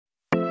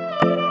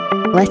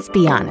Let's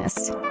be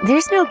honest,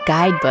 there's no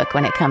guidebook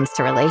when it comes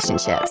to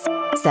relationships.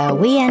 So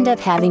we end up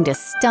having to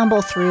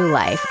stumble through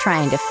life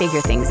trying to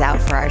figure things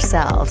out for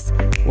ourselves.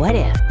 What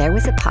if there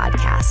was a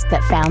podcast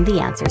that found the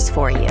answers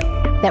for you,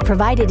 that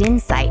provided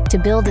insight to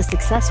build a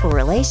successful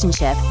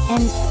relationship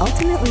and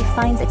ultimately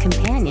find the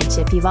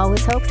companionship you've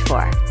always hoped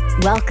for?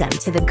 Welcome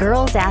to the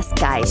Girls Ask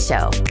Guys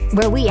show,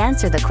 where we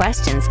answer the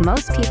questions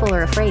most people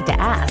are afraid to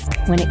ask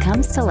when it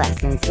comes to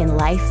lessons in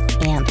life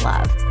and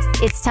love.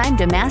 It's time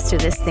to master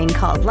this thing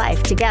called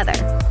life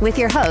together with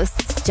your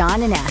hosts,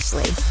 John and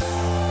Ashley.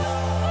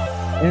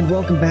 And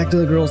welcome back to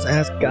the Girls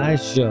Ask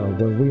Guys show,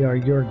 where we are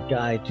your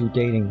guide to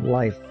dating,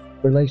 life,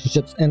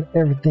 relationships, and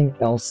everything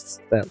else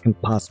that can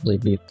possibly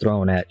be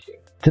thrown at you.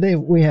 Today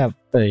we have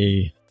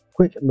a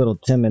quick little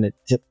 10-minute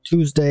tip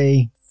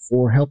Tuesday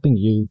for helping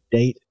you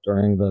date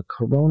during the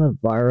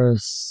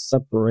coronavirus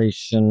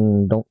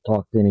separation, don't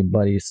talk to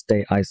anybody,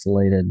 stay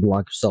isolated,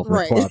 lock yourself in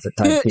a closet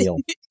type deal.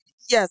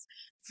 Yes.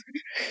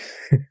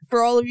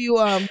 For all of you,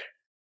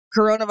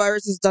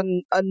 coronavirus has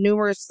done a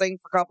numerous thing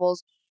for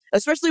couples,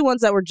 especially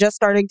ones that were just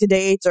starting to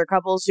date or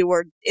couples who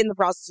were in the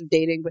process of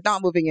dating but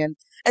not moving in.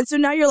 And so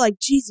now you're like,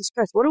 Jesus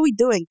Christ, what are we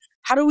doing?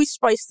 How do we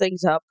spice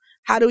things up?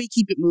 How do we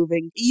keep it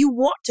moving? You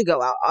want to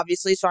go out,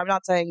 obviously, so I'm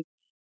not saying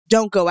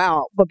don't go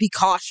out, but be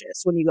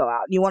cautious when you go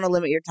out. You want to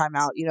limit your time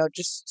out,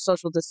 just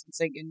social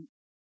distancing and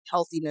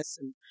healthiness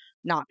and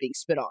not being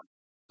spit on.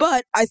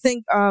 But I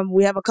think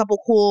we have a couple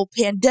cool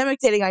pandemic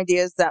dating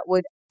ideas that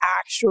would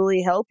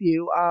actually help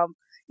you,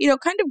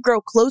 kind of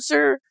grow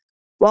closer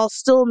while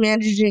still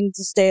managing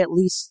to stay at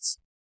least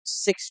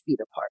 6 feet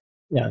apart.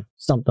 Yeah,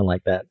 something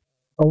like that.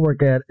 I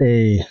work at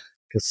a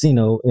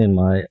casino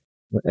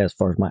as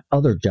far as my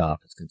other job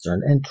is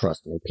concerned, and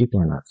trust me, people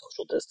are not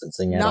social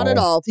distancing at all. Not at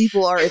all.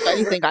 People are, if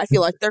anything, I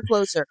feel like they're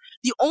closer.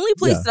 The only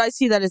place that I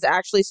see that is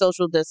actually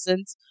social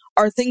distance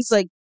are things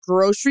like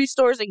grocery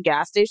stores and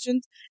gas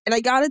stations. And I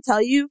gotta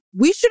tell you,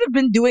 we should have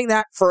been doing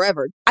that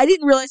forever. I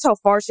didn't realize how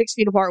far 6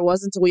 feet apart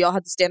was until we all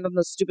had to stand on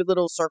those stupid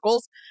little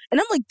circles.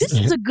 And I'm like, this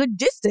is a good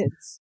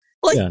distance.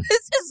 Like,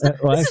 this is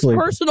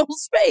personal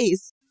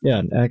space.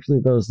 Yeah,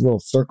 actually, those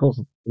little circles,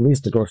 at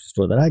least the grocery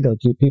store that I go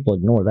to, people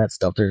ignore that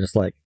stuff. They're just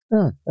like,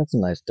 oh, that's a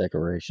nice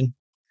decoration.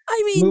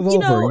 I mean,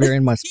 move over. You're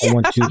in my spot. I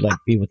want to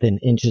be within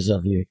inches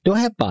of you. Do I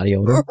have body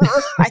odor?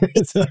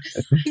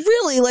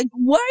 Really,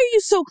 why are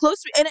you so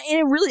close to me? And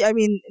it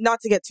really,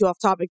 not to get too off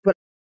topic, but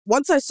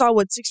once I saw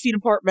what 6 feet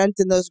apart meant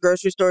in those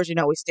grocery stores,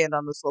 we stand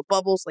on those little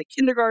bubbles like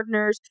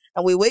kindergartners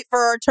and we wait for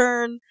our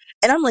turn.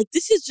 And I'm like,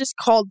 this is just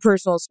called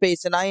personal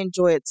space and I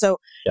enjoy it. So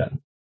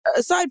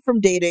aside from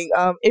dating,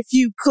 if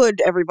you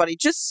could, everybody,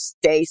 just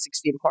stay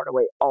 6 feet apart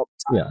away all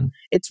the time. Yeah.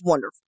 It's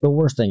wonderful. The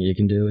worst thing you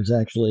can do is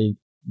actually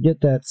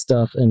get that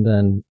stuff and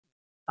then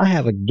I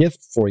have a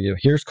gift for you.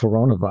 Here's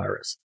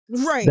coronavirus.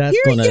 Right.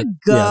 Here you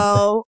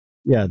go.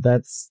 Yeah,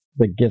 that's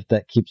the gift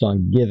that keeps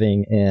on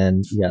giving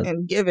and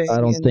giving.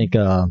 I don't think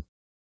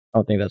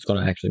that's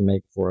going to actually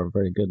make for a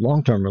very good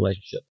long-term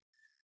relationship.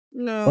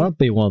 No. That'll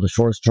be one of the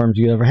shortest terms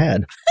you ever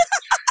had.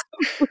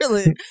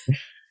 Really?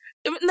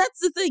 And that's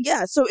the thing,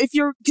 yeah. So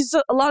because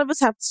a lot of us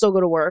have to still go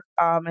to work,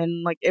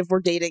 and if we're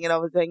dating and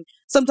everything,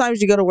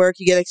 sometimes you go to work,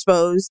 you get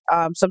exposed.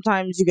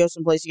 Sometimes you go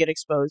someplace, you get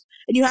exposed,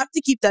 and you have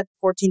to keep that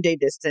 14-day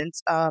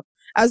distance.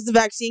 As the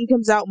vaccine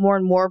comes out, more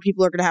and more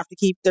people are going to have to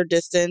keep their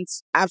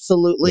distance.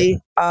 Absolutely.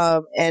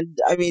 Yeah. And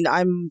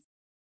I'm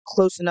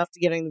close enough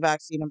to getting the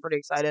vaccine. I'm pretty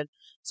excited.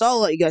 So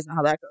I'll let you guys know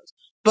how that goes.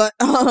 But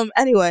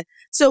anyway,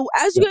 so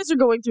as you guys are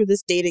going through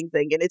this dating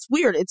thing, and it's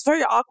weird, it's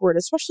very awkward,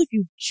 especially if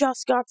you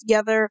just got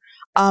together,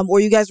 or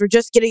you guys were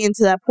just getting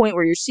into that point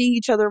where you're seeing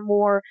each other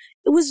more.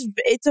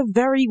 It's a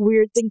very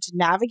weird thing to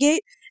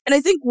navigate. And I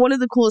think one of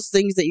the coolest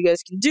things that you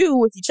guys can do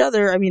with each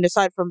other,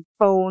 aside from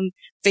phone,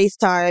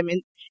 FaceTime,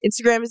 and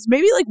Instagram, is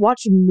maybe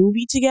watch a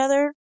movie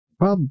together.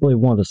 Probably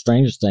one of the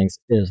strangest things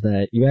is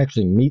that you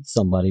actually meet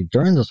somebody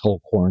during this whole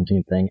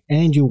quarantine thing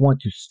and you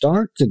want to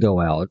start to go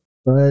out,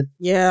 but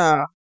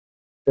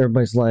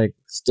everybody's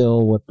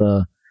still with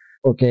the,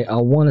 okay, I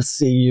want to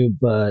see you,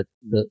 but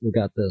we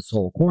got this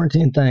whole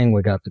quarantine thing,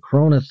 we got the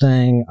corona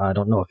thing, I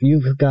don't know if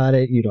you've got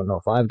it, you don't know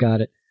if I've got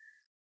it.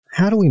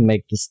 How do we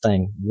make this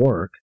thing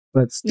work,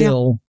 but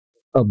still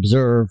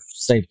observe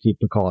safety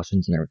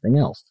precautions and everything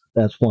else?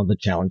 That's one of the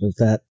challenges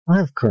that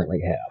I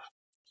currently have.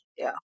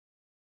 Yeah.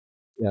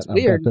 Yeah,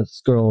 I've got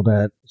this girl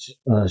that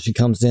she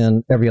comes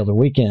in every other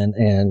weekend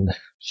and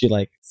she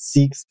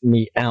seeks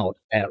me out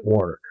at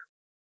work.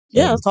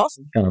 Yeah, that's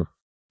awesome. Kind of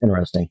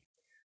interesting.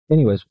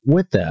 Anyways,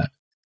 with that,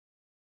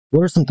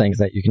 what are some things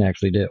that you can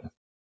actually do?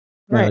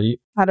 Right.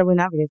 How do we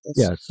navigate this?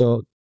 Yeah,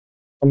 so,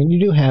 you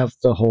do have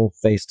the whole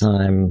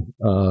FaceTime,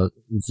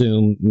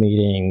 Zoom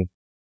meeting,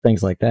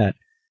 things like that.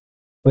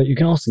 But you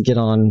can also get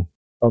on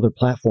other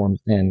platforms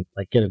and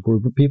get a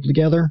group of people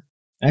together.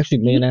 Actually,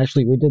 me and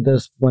Ashley, we did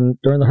this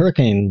during the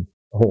hurricane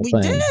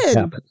thing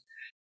happened.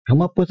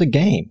 Come up with a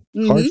game.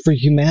 Cards for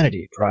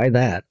Humanity. Try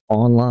that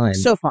online.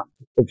 So fun.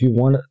 If you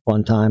want a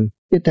fun time,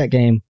 get that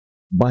game.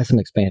 Buy some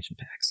expansion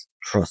packs.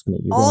 trust me,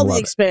 all the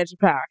expansion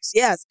packs.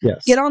 Yes.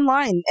 Get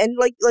online and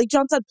like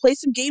John said, play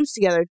some games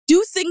together.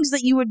 Do things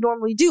that you would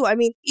normally do. I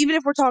mean, even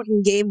if we're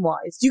talking game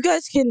wise, you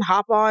guys can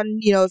hop on,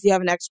 if you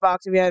have an Xbox,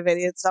 if you have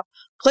any of that stuff,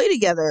 play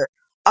together.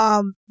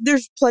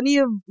 There's plenty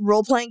of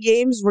role playing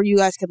games where you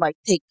guys can like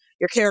take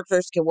your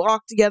characters can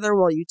walk together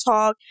while you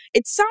talk.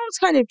 It sounds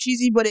kind of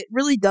cheesy, but it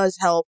really does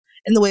help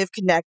in the way of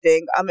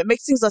connecting. It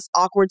makes things less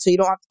awkward, so you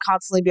don't have to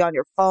constantly be on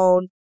your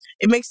phone.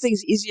 It makes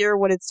things easier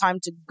when it's time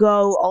to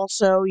go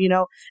also,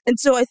 And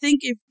so I think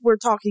if we're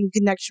talking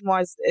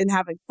connection-wise and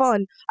having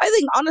fun, I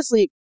think,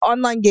 honestly,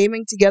 online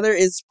gaming together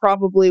is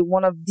probably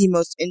one of the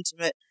most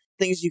intimate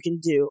things you can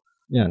do.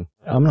 Yeah,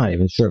 I'm not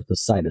even sure if the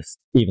site is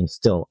even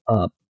still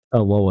up.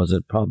 What was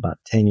it? Probably about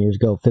 10 years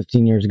ago,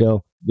 15 years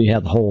ago. We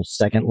had the whole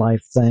Second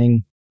Life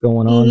thing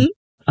going on.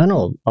 Mm-hmm. I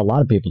know a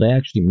lot of people, they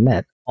actually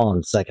met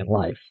on Second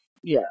Life.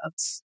 Yeah,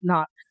 it's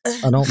not...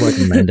 I don't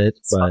recommend it,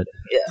 but...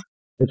 Yeah.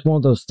 It's one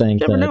of those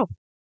things that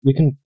you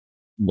can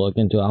look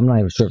into. I'm not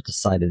even sure if the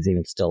site is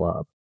even still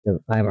up.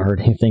 I haven't heard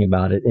anything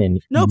about it in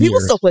No, years. People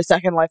still play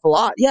Second Life a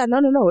lot. Yeah,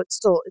 no. It's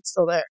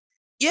still there.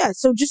 Yeah,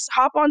 so just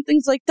hop on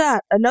things like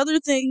that. Another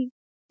thing,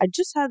 I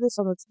just had this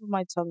on the tip of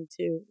my tongue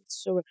too.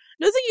 So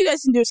another thing you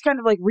guys can do is kind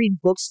of like read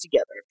books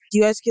together.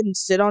 You guys can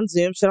sit on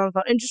Zoom, sit on the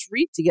phone, and just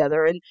read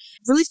together and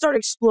really start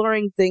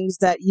exploring things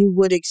that you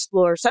would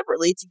explore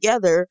separately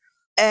together.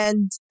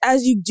 And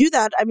as you do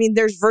that, I mean,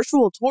 there's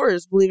virtual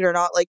tours, believe it or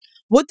not. Like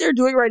what they're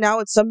doing right now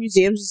at some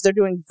museums is they're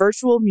doing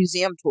virtual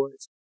museum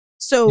tours.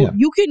 So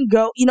you can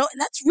go, and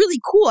that's really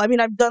cool. I mean,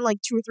 I've done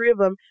like 2 or 3 of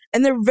them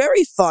and they're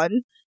very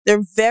fun.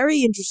 They're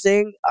very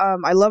interesting.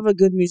 I love a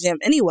good museum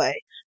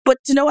anyway, but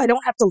to know I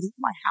don't have to leave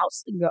my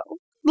house and go.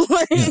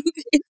 I don't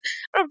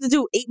have to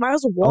do 8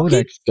 miles of walking. I would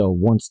actually go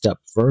one step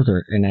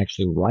further and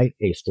actually write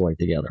a story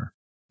together.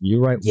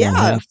 You write one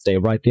half, they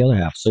write the other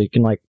half. So you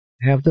can like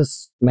have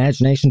this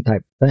imagination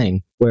type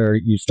thing where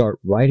you start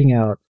writing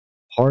out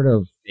part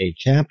of a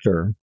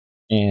chapter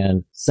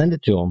and send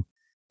it to them,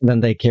 and then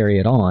they carry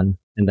it on,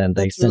 and then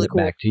they send it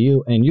back to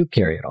you, and you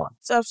carry it on.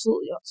 It's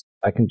absolutely awesome.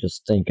 I can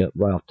just think it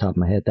right off the top of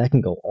my head. That can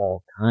go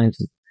all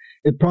kinds.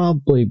 It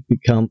probably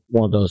become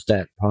one of those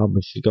that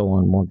probably should go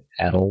on one of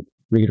the adult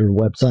reader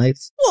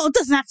websites. Well, it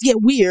doesn't have to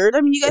get weird. I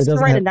mean, you guys can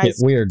write a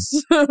nice... weird.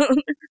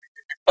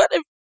 But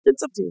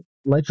it's up to you.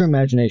 Let your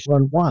imagination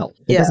run wild.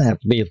 It doesn't have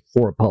to be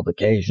for a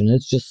publication.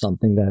 It's just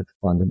something that's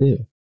fun to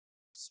do.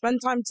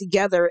 Spend time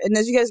together. And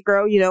as you guys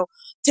grow, you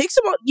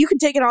can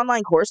take an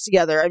online course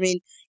together. I mean,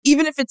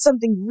 even if it's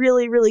something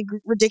really, really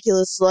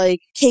ridiculous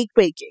like cake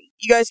baking,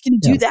 you guys can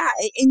do that.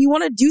 And you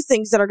want to do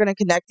things that are going to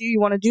connect you. You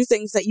want to do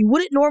things that you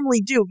wouldn't normally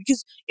do,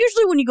 because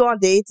usually when you go on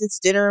dates, it's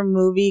dinner and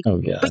movie.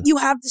 Oh, yeah. But you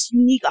have this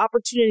unique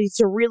opportunity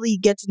to really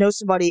get to know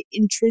somebody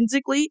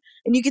intrinsically,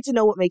 and you get to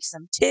know what makes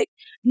them tick.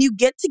 And you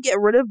get to get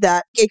rid of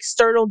that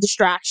external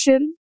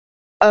distraction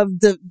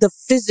of the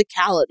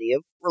physicality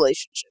of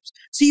relationships.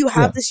 So you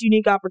have this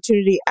unique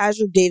opportunity as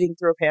you're dating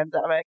through a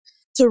pandemic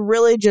to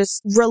really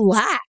just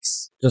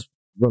relax. Just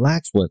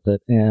relax with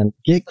it and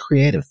get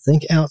creative.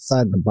 Think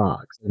outside the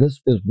box.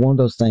 This is one of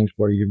those things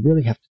where you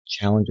really have to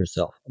challenge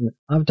yourself. I mean,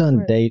 I've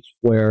done dates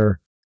where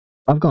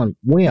I've gone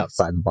way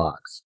outside the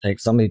box. Take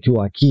somebody to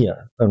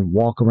IKEA and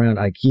walk around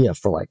IKEA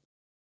for like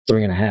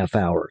 3.5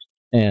 hours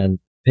and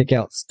pick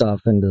out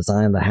stuff and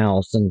design the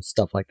house and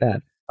stuff like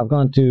that. I've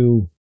gone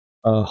to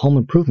home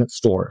improvement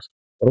stores.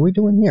 What are we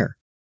doing here?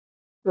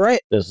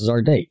 Right. This is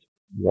our date.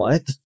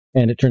 What?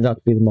 And it turns out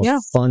to be the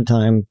most fun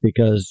time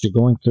because you're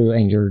going through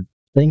and you're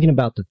thinking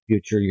about the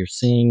future. You're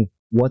seeing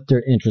what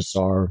their interests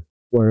are,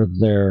 whether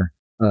they're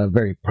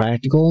very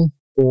practical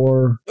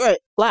or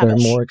they're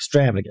more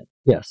extravagant.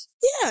 Yes.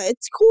 Yeah,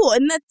 it's cool.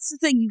 And that's the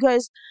thing, you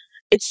guys,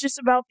 it's just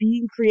about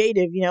being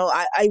creative.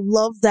 I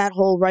love that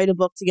whole write a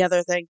book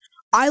together thing.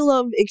 I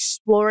love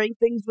exploring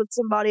things with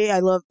somebody. I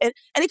love and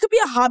it could be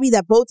a hobby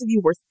that both of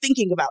you were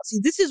thinking about. See,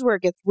 this is where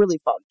it gets really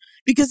fun,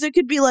 because it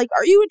could be like,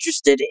 are you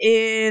interested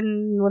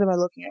in, what am I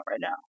looking at right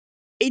now?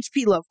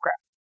 H.P.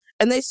 Lovecraft.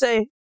 And they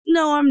say,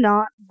 no, I'm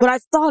not, but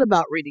I've thought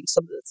about reading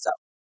some of this stuff.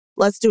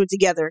 Let's do it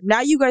together.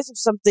 Now you guys have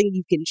something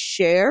you can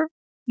share.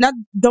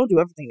 Don't do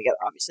everything together,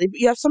 obviously, but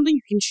you have something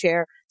you can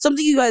share,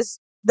 something you guys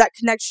that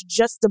connects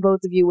just the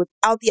both of you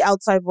without the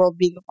outside world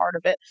being a part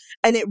of it.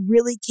 And it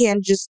really can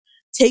just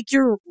take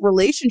your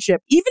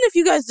relationship, even if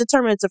you guys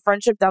determine it's a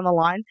friendship down the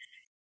line,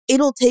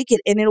 it'll take it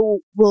and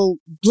will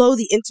blow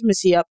the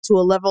intimacy up to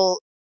a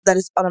level that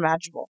is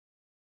unimaginable.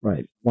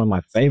 Right. One of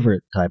my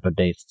favorite type of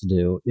dates to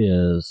do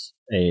is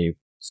a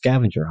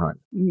scavenger hunt,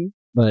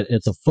 but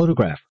it's a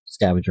photograph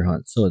scavenger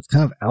hunt. So it's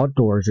kind of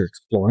outdoors. You're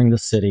exploring the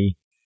city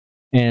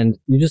and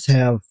you just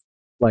have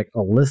like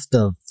a list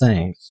of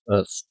things,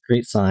 a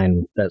street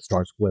sign that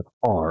starts with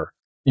R,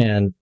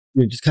 and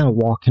you're just kind of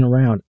walking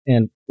around,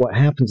 and what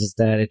happens is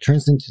that it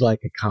turns into like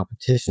a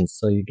competition,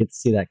 so you get to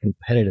see that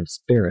competitive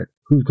spirit,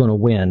 who's going to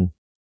win,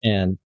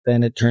 and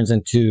then it turns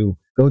into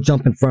go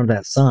jump in front of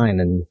that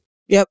sign, and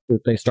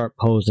they start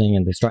posing,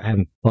 and they start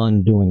having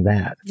fun doing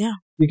that. Yeah.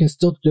 You can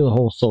still do the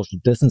whole social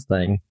distance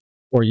thing,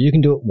 or you can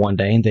do it one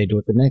day, and they do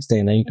it the next day,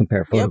 and then you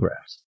compare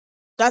photographs.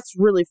 That's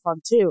really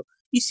fun too.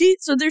 You see,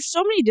 so there's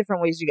so many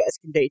different ways you guys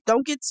can date.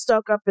 Don't get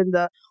stuck up in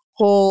the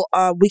whole,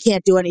 we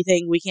can't do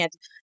anything, we can't.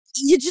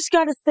 You just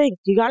got to think.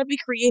 You got to be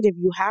creative.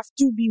 You have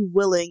to be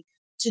willing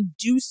to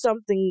do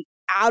something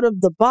out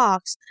of the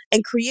box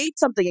and create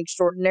something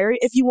extraordinary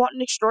if you want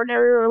an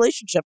extraordinary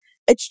relationship.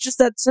 It's just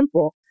that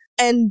simple.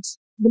 And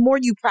the more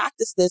you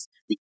practice this,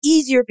 the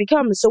easier it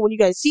becomes. So when you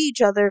guys see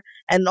each other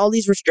and all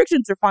these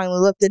restrictions are finally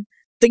lifted,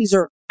 things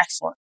are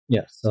excellent.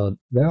 Yeah, so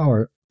there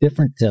are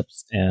different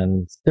tips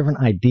and different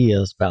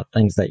ideas about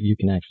things that you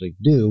can actually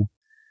do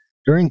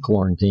during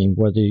quarantine,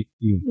 whether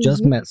you've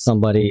just met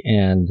somebody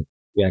and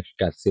you actually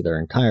got to see their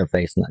entire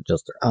face, not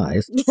just their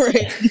eyes.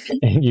 Right.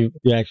 And you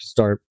actually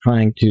start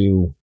trying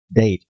to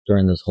date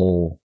during this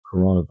whole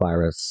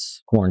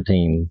coronavirus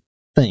quarantine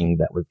thing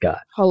that we've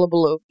got.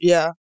 Hullabaloo.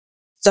 Yeah.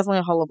 It's definitely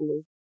a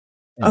hullabaloo.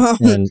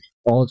 And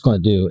all it's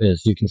going to do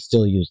is you can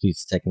still use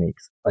these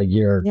techniques a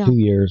year, 2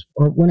 years,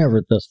 or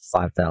whenever this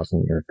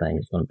 5,000 year thing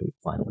is going to be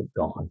finally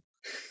gone.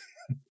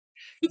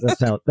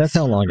 That's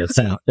how long it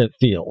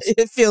feels.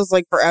 It feels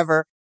like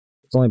forever.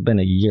 It's only been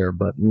a year,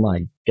 but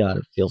my God,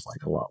 it feels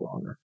like a lot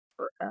longer.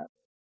 Forever.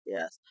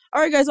 Yes.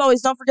 All right, guys,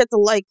 always don't forget to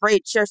like,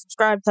 rate, share,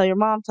 subscribe, tell your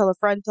mom, tell a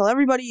friend, tell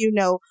everybody you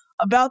know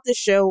about this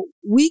show.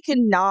 We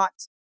cannot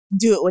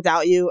do it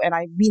without you, and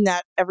I mean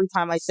that every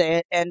time I say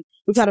it. And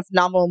we've had a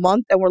phenomenal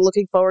month, and we're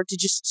looking forward to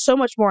just so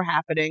much more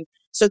happening.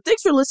 So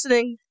thanks for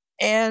listening,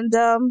 and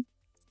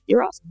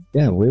you're awesome.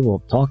 Yeah, we will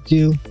talk to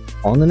you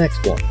on the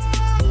next one.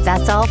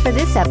 That's all for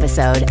this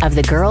episode of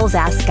the Girls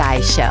Ask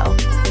Guys show,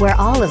 where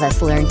all of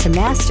us learn to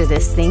master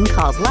this thing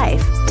called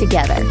life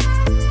together.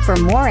 For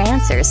more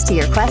answers to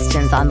your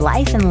questions on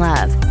life and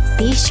love,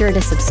 be sure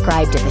to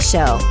subscribe to the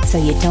show so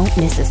you don't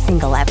miss a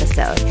single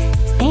episode.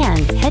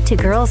 And head to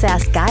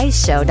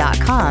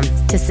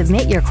girlsaskguyshow.com to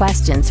submit your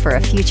questions for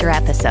a future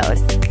episode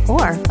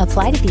or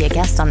apply to be a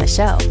guest on the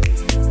show.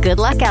 Good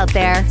luck out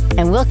there,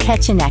 and we'll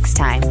catch you next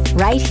time,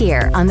 right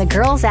here on the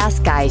Girls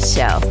Ask Guys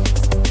show.